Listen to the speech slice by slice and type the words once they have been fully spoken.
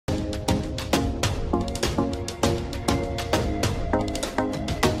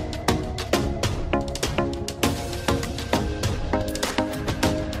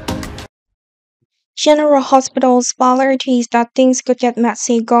General Hospital's alerted that things could get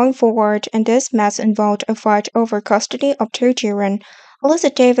messy going forward, and this mess involved a fight over custody of two children.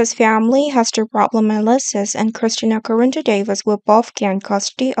 Alyssa Davis' family has two problem. Alexis and Christina Corinda Davis will both gain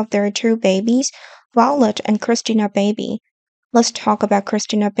custody of their two babies, Violet and Christina Baby. Let's talk about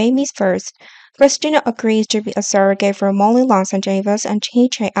Christina Babies first. Christina agrees to be a surrogate for Molly Lawson Davis and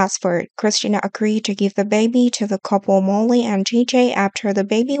TJ Asford. Christina agreed to give the baby to the couple Molly and TJ after the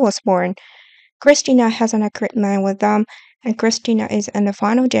baby was born. Christina has an agreement with them, and Christina is in the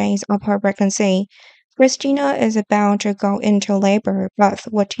final days of her pregnancy. Christina is about to go into labor, but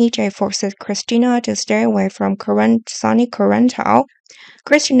what TJ forces Christina to stay away from sunny Corinto,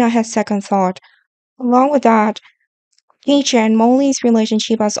 Christina has second thought. Along with that, TJ and Molly's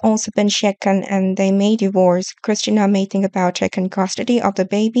relationship has also been shaken and they may divorce. Christina may think about taking custody of the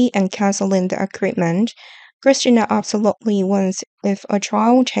baby and canceling the agreement. Christina absolutely wins if a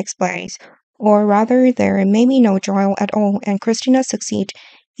trial takes place, or rather, there may be no trial at all and Christina succeeds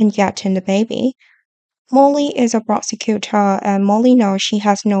in getting the baby. Molly is a prosecutor and Molly knows she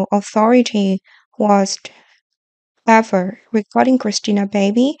has no authority whatsoever regarding Christina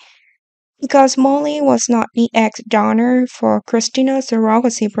baby because Molly was not the ex-donor for Christina's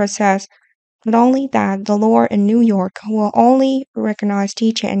surrogacy process. Not only that, the law in New York will only recognize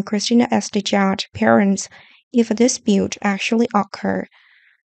TJ and Christina as the child parents if a dispute actually occurs.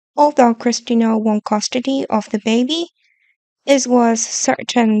 Although Christina won custody of the baby, it was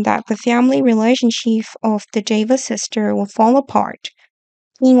certain that the family relationship of the Davis sister would fall apart.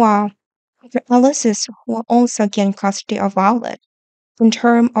 Meanwhile, Alexis will also gain custody of Violet. In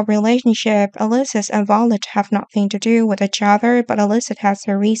terms of relationship, Alexis and Violet have nothing to do with each other, but Alexis has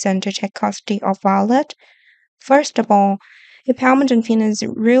a reason to take custody of Violet. First of all, if Hamilton Finn is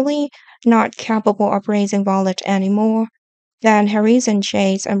really not capable of raising Violet anymore, then Harrison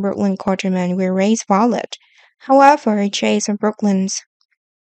Chase and Brooklyn Quarterman will raise Violet. However, Chase and Brooklyn's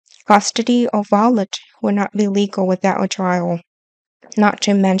custody of Violet will not be legal without a trial, not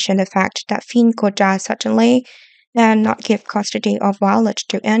to mention the fact that Finn could die suddenly and not give custody of Violet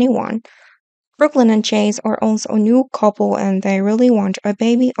to anyone. Brooklyn and Chase are also a new couple and they really want a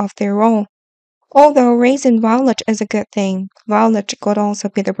baby of their own. Although raising Violet is a good thing, Violet could also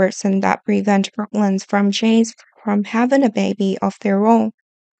be the person that prevents Brooklyn from Chase from having a baby of their own.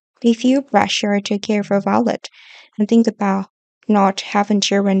 They feel pressure to care for Violet and think about not having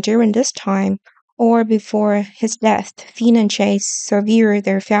children during this time or before his death. Finn and Chase sever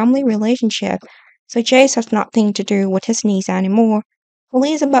their family relationship, so Chase has nothing to do with his niece anymore.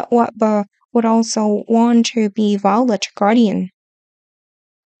 Elizabeth Webber would also want to be Violet's guardian.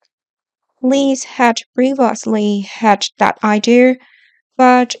 Liz had previously had that idea,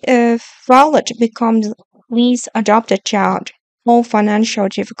 but if Violet becomes Liz's adopted child, all financial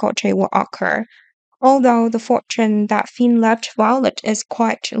difficulty will occur. Although the fortune that Finn left Violet is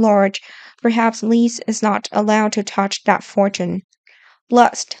quite large, perhaps Liz is not allowed to touch that fortune.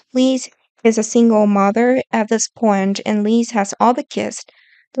 Plus, Liz is a single mother at this point, and Liz has all the kids.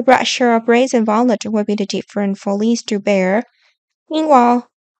 The pressure of raising Violet will be different for Liz to bear. Meanwhile,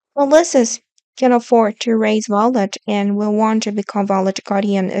 Ulysses can afford to raise Violet and will want to become Violet's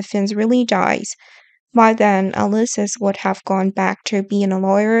guardian if Finn really dies. By then, Ulysses would have gone back to being a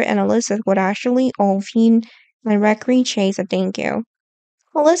lawyer, and Ulysses would actually owe Finn and Rackery Chase a thank you.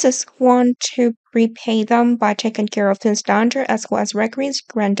 Ulysses want to repay them by taking care of Finn's daughter as well as Rackery's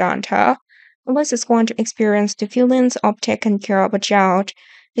granddaughter. Ulysses want to experience the feelings of taking care of a child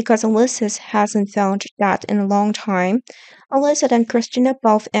because Ulysses hasn't felt that in a long time. Ulysses and Christina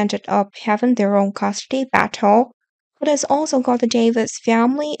both ended up having their own custody battle, but it's also got the Davis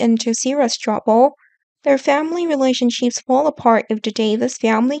family into serious trouble. Their family relationships fall apart if the Davis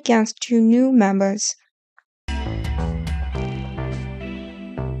family gains two new members.